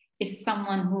manager is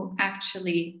someone who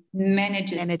actually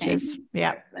manages things.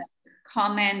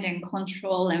 Command and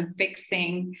control and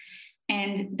fixing.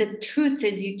 And the truth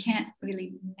is you can't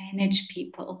really manage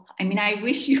people. I mean, I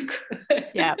wish you could.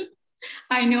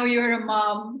 I know you're a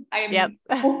mom. I'm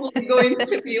hopefully going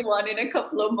to be one in a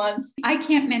couple of months. I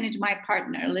can't manage my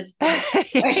partner. Let's put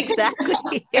it right. Exactly.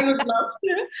 I would love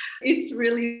to. It's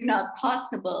really not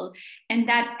possible. And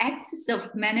that axis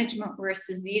of management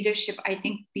versus leadership, I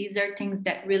think these are things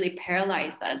that really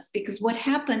paralyze us, because what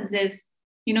happens is,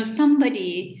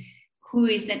 somebody who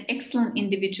is an excellent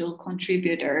individual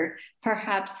contributor,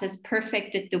 perhaps has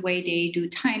perfected the way they do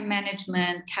time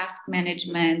management, task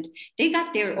management. They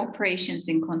got their operations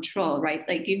in control, right?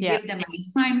 Like you give them an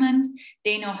assignment,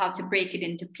 they know how to break it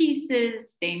into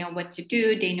pieces, they know what to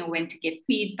do, they know when to get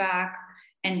feedback,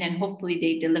 and then hopefully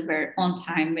they deliver on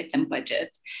time within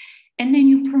budget. And then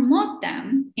you promote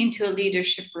them into a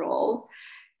leadership role,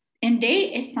 and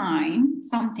they assign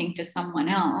something to someone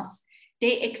else.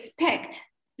 They expect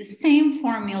the same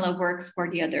formula works for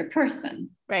the other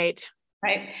person. Right?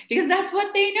 Because that's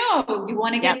what they know. You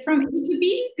want to get from A to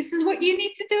B? This is what you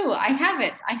need to do. I have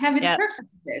it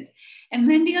perfected. And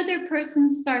when the other person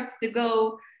starts to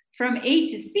go from A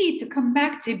to C to come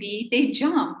back to B, they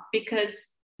jump because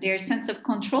their sense of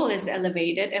control is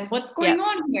elevated. And what's going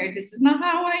on here? This is not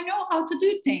how I know how to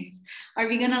do things. Are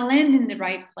we going to land in the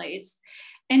right place?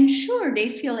 And sure,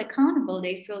 they feel accountable.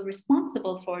 They feel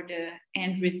responsible for the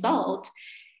end result.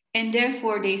 And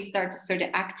therefore, they start to sort of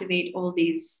activate all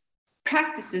these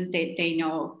practices that they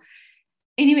know.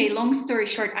 Anyway, long story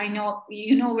short, I know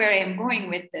you know where I am going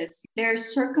with this. There are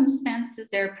circumstances,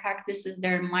 there are practices,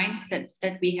 there are mindsets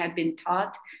that we have been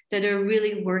taught that are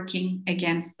really working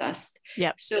against us.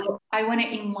 So I want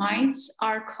to invite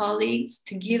our colleagues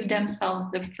to give themselves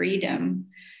the freedom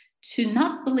to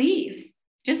not believe.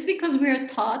 Just because we're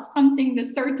taught something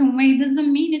a certain way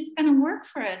doesn't mean it's going to work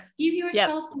for us. Give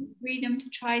yourself the freedom to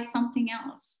try something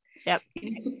else. If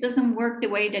it doesn't work the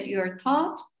way that you're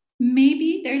taught,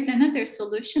 maybe there's another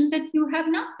solution that you have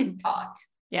not been taught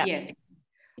yet.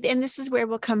 And this is where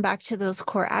we'll come back to those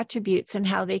core attributes and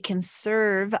how they can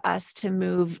serve us to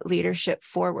move leadership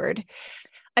forward.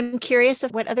 I'm curious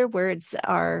of what other words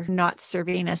are not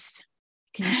serving us.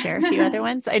 Can you share a few other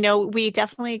ones? I know we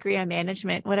definitely agree on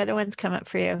management. What other ones come up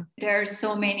for you? There are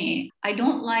so many. I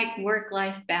don't like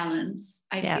work-life balance.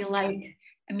 I feel like,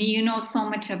 you know so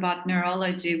much about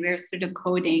neurology. We're sort of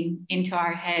coding into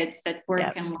our heads that work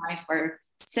and life are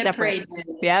separated.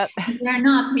 They're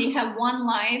not. We have one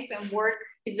life and work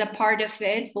is a part of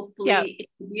it. Hopefully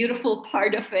it's a beautiful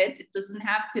part of it. It doesn't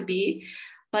have to be.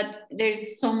 but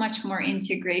there's so much more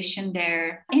integration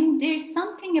there. And there's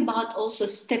something about also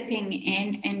stepping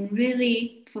in and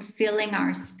really fulfilling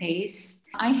our space.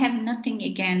 I have nothing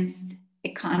against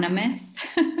economists,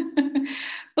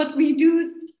 but we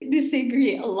do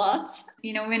disagree a lot.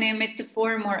 You know, when I'm at the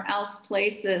forum or else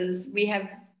places, we have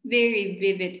very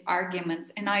vivid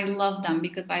arguments, and I love them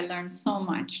because I learned so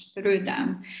much through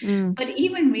them. But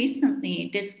even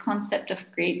recently, this concept of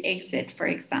great exit, for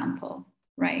example,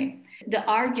 right? The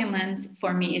argument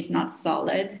for me is not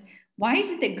solid. Why is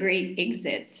it a great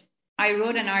exit? I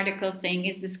wrote an article saying,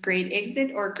 is this great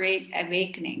exit or great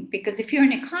awakening? Because if you're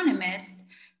an economist,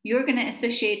 you're going to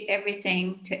associate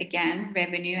everything to, again,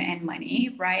 revenue and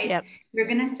money, right? Yep. You're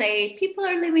going to say people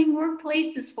are leaving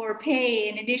workplaces for pay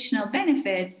and additional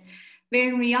benefits, where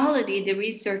in reality, the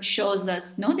research shows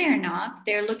us, no, they're not.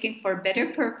 They're looking for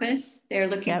better purpose. They're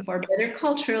looking for better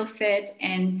cultural fit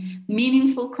and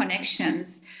meaningful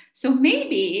connections. So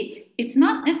maybe it's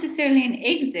not necessarily an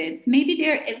exit. Maybe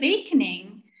they're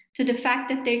awakening to the fact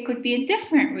that there could be a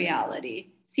different reality.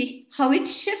 See how it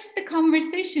shifts the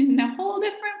conversation in a whole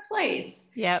different place.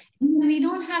 Yep. And we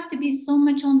don't have to be so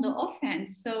much on the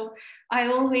offense. So I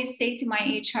always say to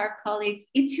my HR colleagues,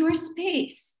 it's your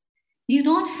space. You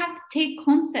don't have to take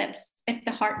concepts at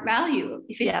the heart value.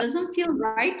 If it doesn't feel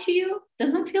right to you, it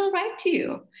doesn't feel right to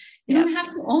you. You don't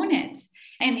have to own it.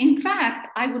 And in fact,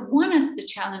 I would want us to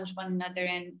challenge one another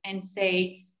and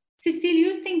say, Sesil,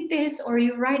 you think this, or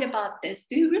you're right about this.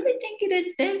 Do you really think it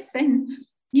is this? And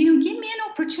give me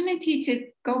an opportunity to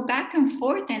go back and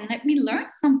forth and let me learn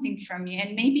something from you.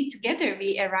 And maybe together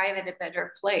we arrive at a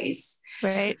better place.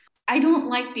 Right. I don't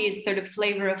like these sort of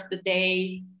flavor of the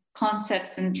day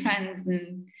concepts and trends.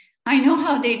 And I know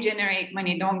how they generate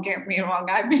money. Don't get me wrong.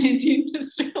 I've been in the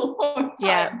industry a long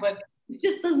time, but it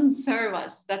just doesn't serve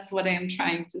us. That's what I'm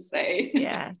trying to say.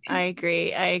 Yeah, I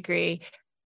agree.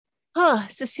 Oh,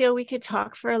 Sesil, we could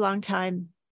talk for a long time.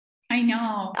 I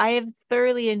know. I have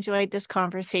thoroughly enjoyed this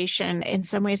conversation. In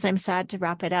some ways, I'm sad to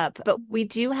wrap it up, but we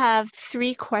do have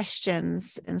 3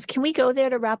 questions. Can we go there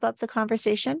to wrap up the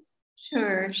conversation?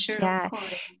 Sure. Yeah. Of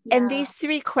course. And these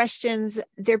 3 questions,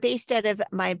 they're based out of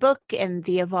my book and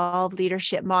the Evolve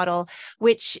Leadership Model,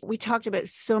 which we talked about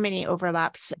so many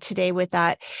overlaps today with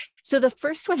that. So the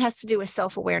first one has to do with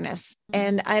self-awareness.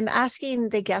 And I'm asking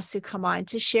the guests who come on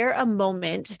to share a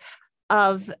moment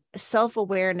of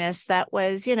self-awareness that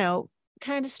was,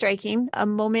 kind of striking, a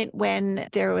moment when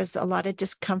there was a lot of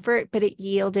discomfort, but it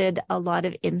yielded a lot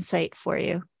of insight for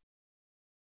you.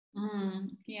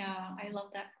 Yeah, I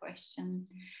love that question.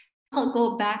 I'll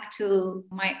go back to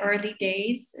my early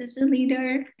days as a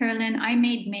leader. Carolyn, I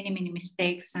made many, many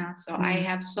mistakes. So I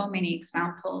have so many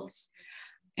examples,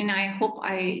 and I hope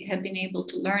I have been able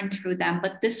to learn through them.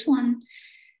 But this one,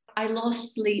 I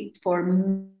lost sleep for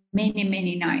many,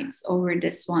 many nights over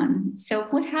this one. So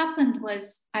what happened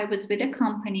was I was with a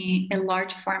company, a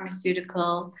large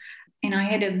pharmaceutical, and I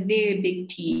had a very big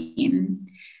team.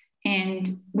 And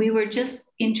we were just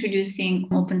introducing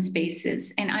open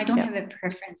spaces. And I don't have a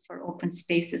preference for open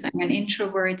spaces. I'm an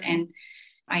introvert and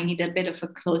I need a bit of a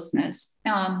closeness.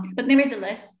 But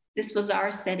nevertheless, this was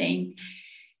our setting.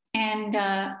 And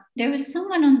there was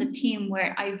someone on the team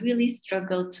where I really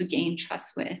struggled to gain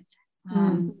trust with.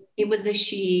 It was a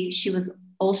she. She was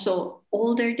also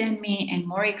older than me and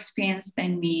more experienced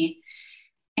than me.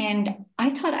 And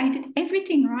I thought I did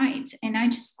everything right. And I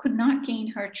just could not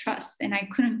gain her trust. And I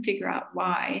couldn't figure out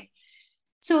why.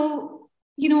 So,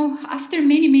 after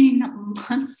many, many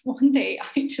months, one day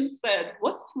I just said,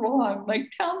 what's wrong? Like,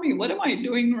 tell me, what am I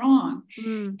doing wrong?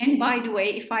 And by the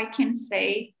way, if I can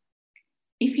say,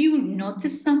 if you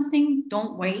notice something,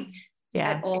 don't wait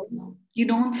at all. You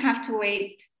don't have to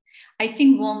wait. I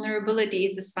think vulnerability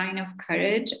is a sign of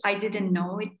courage. I didn't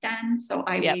know it then. So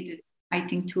I waited, I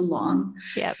think, too long.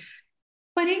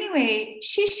 But anyway,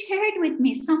 she shared with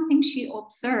me something she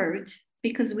observed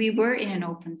because we were in an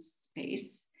open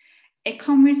space, a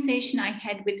conversation I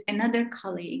had with another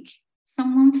colleague,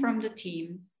 someone from the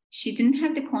team. She didn't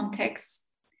have the context.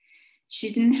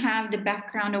 She didn't have the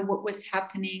background of what was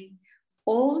happening.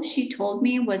 All she told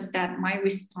me was that my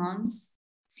response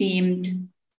seemed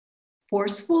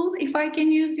forceful, if I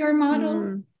can use your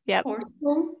model,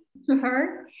 forceful to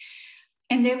her.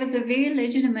 And there was a very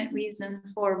legitimate reason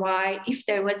for why, if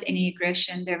there was any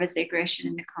aggression, there was aggression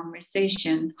in the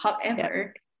conversation.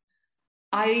 However,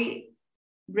 I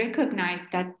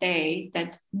recognized that day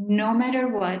that no matter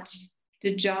what,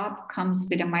 the job comes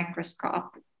with a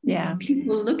microscope.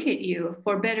 People look at you,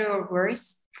 for better or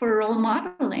worse, for role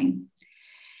modeling.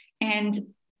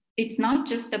 And it's not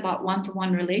just about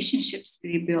one-to-one relationships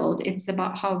we build. It's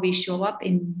about how we show up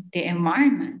in the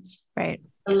environment. Right.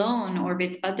 alone or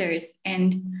with others.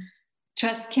 And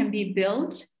trust can be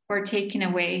built or taken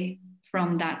away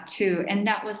from that too. And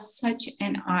that was such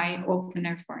an eye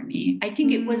opener for me. I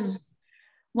think it was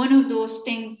one of those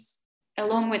things,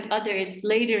 along with others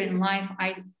later in life,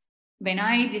 when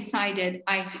I decided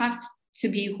I have to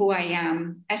be who I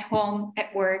am at home,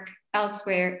 at work,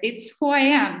 elsewhere, it's who I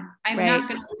am. I'm not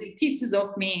going to leave pieces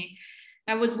of me.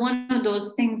 That was one of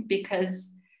those things,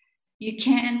 because you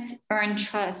can't earn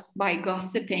trust by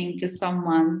gossiping to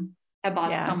someone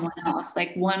about someone else.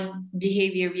 Like one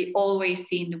behavior we always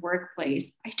see in the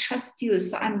workplace: I trust you,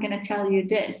 so I'm going to tell you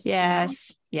this.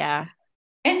 Yes. You know? Yeah.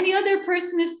 And the other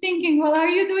person is thinking, well, are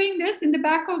you doing this in the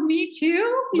back of me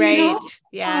too? Right. You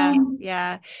know?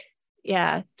 Yeah.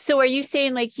 Yeah. So are you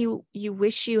saying like you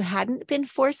wish you hadn't been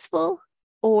forceful,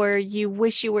 or you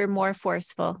wish you were more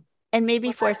forceful? And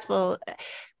maybe forceful,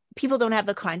 people don't have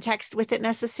the context with it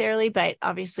necessarily, but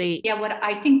obviously. Yeah, what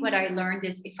I learned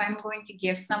is, if I'm going to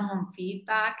give someone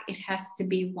feedback, it has to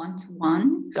be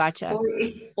one-to-one. Gotcha.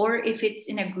 Or if it's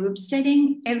in a group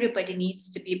setting, everybody needs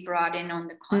to be brought in on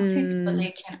the context so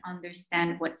they can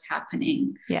understand what's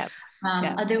happening. Yeah.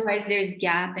 Otherwise, there's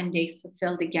gap, and they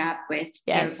fulfill the gap with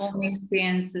their own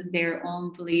experiences, their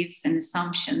own beliefs and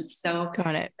assumptions. So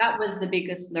got it. That was the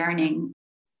biggest learning.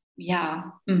 Yeah.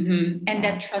 Mm-hmm. And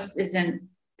that trust isn't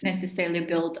necessarily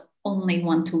built only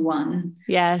one-to-one.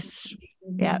 Yes.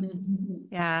 Yeah.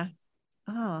 Yeah.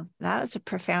 Oh, that was a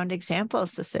profound example,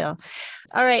 Sesil.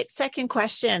 All right. Second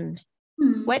question.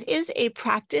 What is a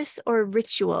practice or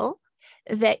ritual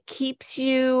that keeps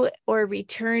you or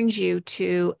returns you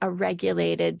to a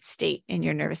regulated state in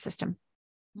your nervous system?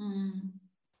 It's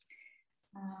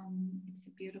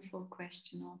a beautiful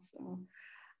question also.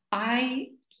 I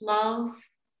love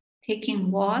taking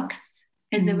walks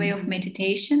as a way of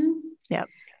meditation. Yep.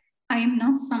 I am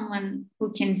not someone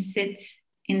who can sit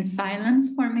in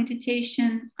silence for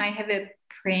meditation. I have a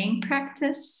praying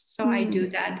practice, so I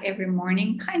do that every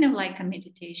morning, kind of like a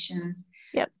meditation.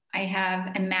 Yep. I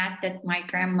have a mat that my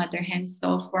grandmother hand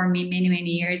sewed for me many, many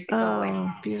years ago.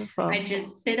 Oh, beautiful. I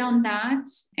just sit on that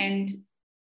and,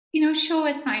 you know, show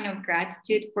a sign of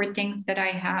gratitude for things that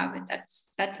I have.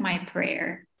 That's my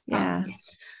prayer. Yeah.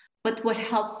 But what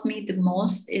helps me the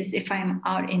most is if I'm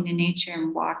out in the nature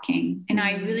and walking. And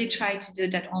I really try to do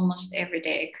that almost every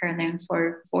day, Caroline,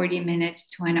 for 40 minutes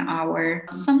to an hour.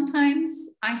 Sometimes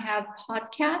I have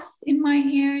podcasts in my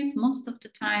ears. Most of the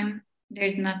time,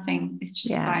 there's nothing. It's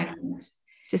just silent.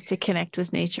 Just to connect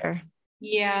with nature.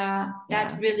 Yeah,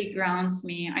 that really grounds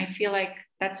me. I feel like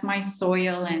that's my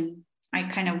soil, and I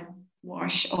kind of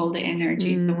wash all the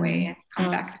energies away and come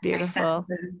back to beautiful.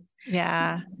 my senses.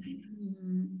 Yeah.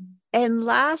 And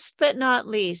last but not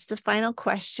least, the final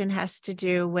question has to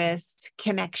do with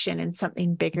connection and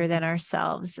something bigger than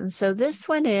ourselves. And so this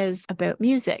one is about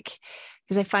music,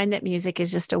 because I find that music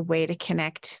is just a way to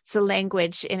connect. It's a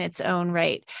language in its own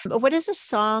right. But what is a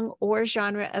song or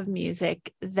genre of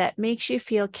music that makes you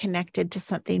feel connected to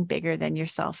something bigger than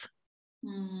yourself?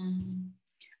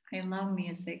 I love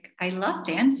music. I love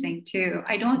dancing too.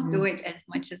 I don't do it as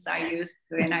much as I used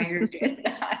to, and I regret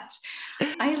that.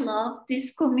 I love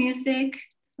disco music,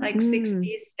 like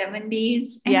 60s, 70s.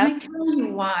 And I tell you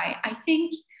why. I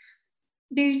think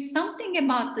there's something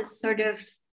about this sort of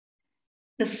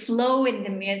the flow in the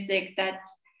music that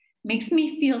makes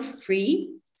me feel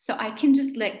free. So I can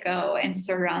just let go and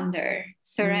surrender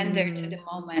to the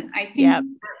moment. I think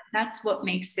that's what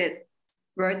makes it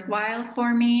worthwhile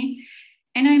for me.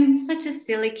 And I'm such a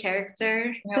silly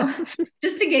character, you know,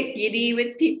 just to get giddy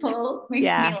with people makes me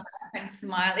laugh and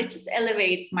smile. It just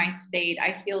elevates my state.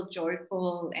 I feel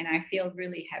joyful and I feel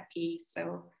really happy.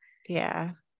 So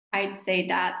I'd say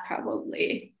that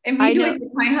probably. And we do it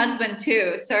with my husband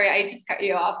too. Sorry, I just cut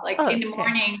you off. Like in the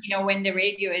morning, you know, when the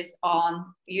radio is on,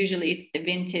 usually it's the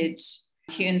vintage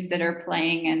tunes that are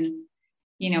playing, and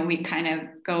you know, we kind of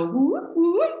go woo,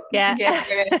 woo,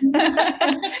 together.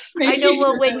 I know.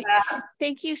 Well,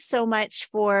 thank you so much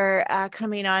for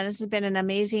coming on. This has been an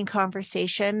amazing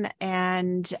conversation,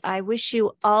 and I wish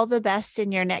you all the best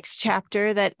in your next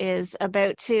chapter that is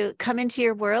about to come into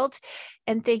your world.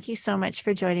 And thank you so much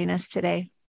for joining us today.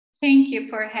 Thank you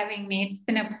for having me. It's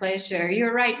been a pleasure.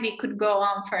 You're right. We could go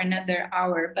on for another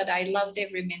hour, but I loved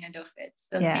every minute of it.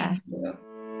 So thank you.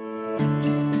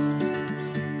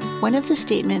 One of the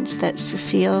statements that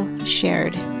Sesil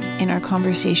shared in our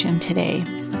conversation today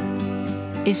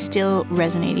is still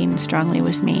resonating strongly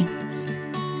with me.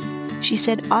 She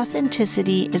said,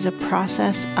 authenticity is a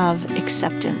process of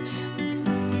acceptance.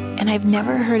 And I've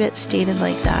never heard it stated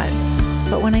like that.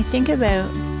 But when I think about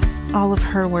all of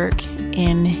her work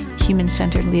in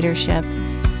human-centered leadership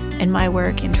and my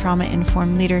work in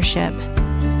trauma-informed leadership,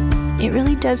 it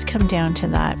really does come down to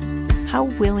that. How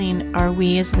willing are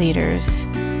we as leaders?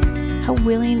 How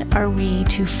willing are we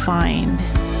to find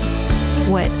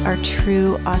what our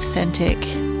true, authentic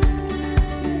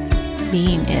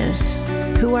being is?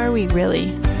 Who are we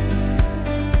really?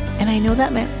 And I know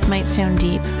that might sound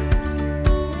deep,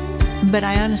 but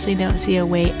I honestly don't see a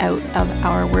way out of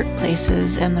our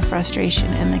workplaces and the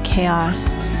frustration and the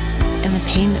chaos and the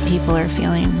pain that people are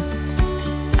feeling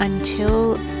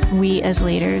until we as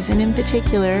leaders, and in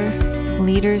particular,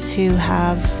 leaders who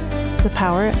have the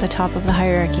power at the top of the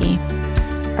hierarchy,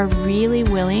 are really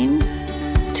willing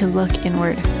to look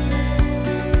inward.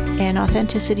 And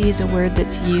authenticity is a word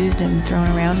that's used and thrown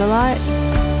around a lot,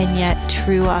 and yet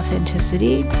true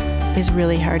authenticity is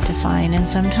really hard to find. And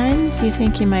sometimes you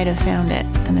think you might have found it,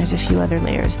 and there's a few other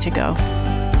layers to go.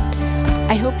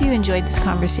 I hope you enjoyed this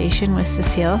conversation with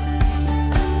Sesil.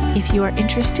 If you are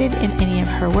interested in any of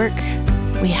her work,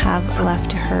 we have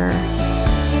left her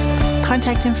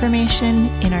contact information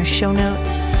in our show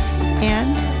notes.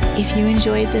 And if you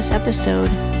enjoyed this episode,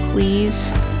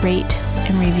 please rate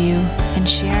and review and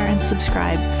share and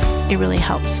subscribe. It really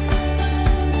helps.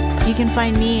 You can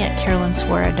find me at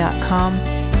carolinswara.com,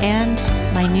 and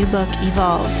my new book,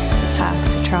 Evolve, The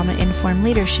Path to Trauma-Informed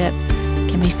Leadership,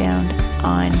 can be found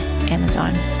on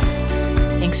Amazon.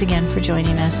 Thanks again for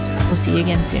joining us. We'll see you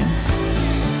again soon.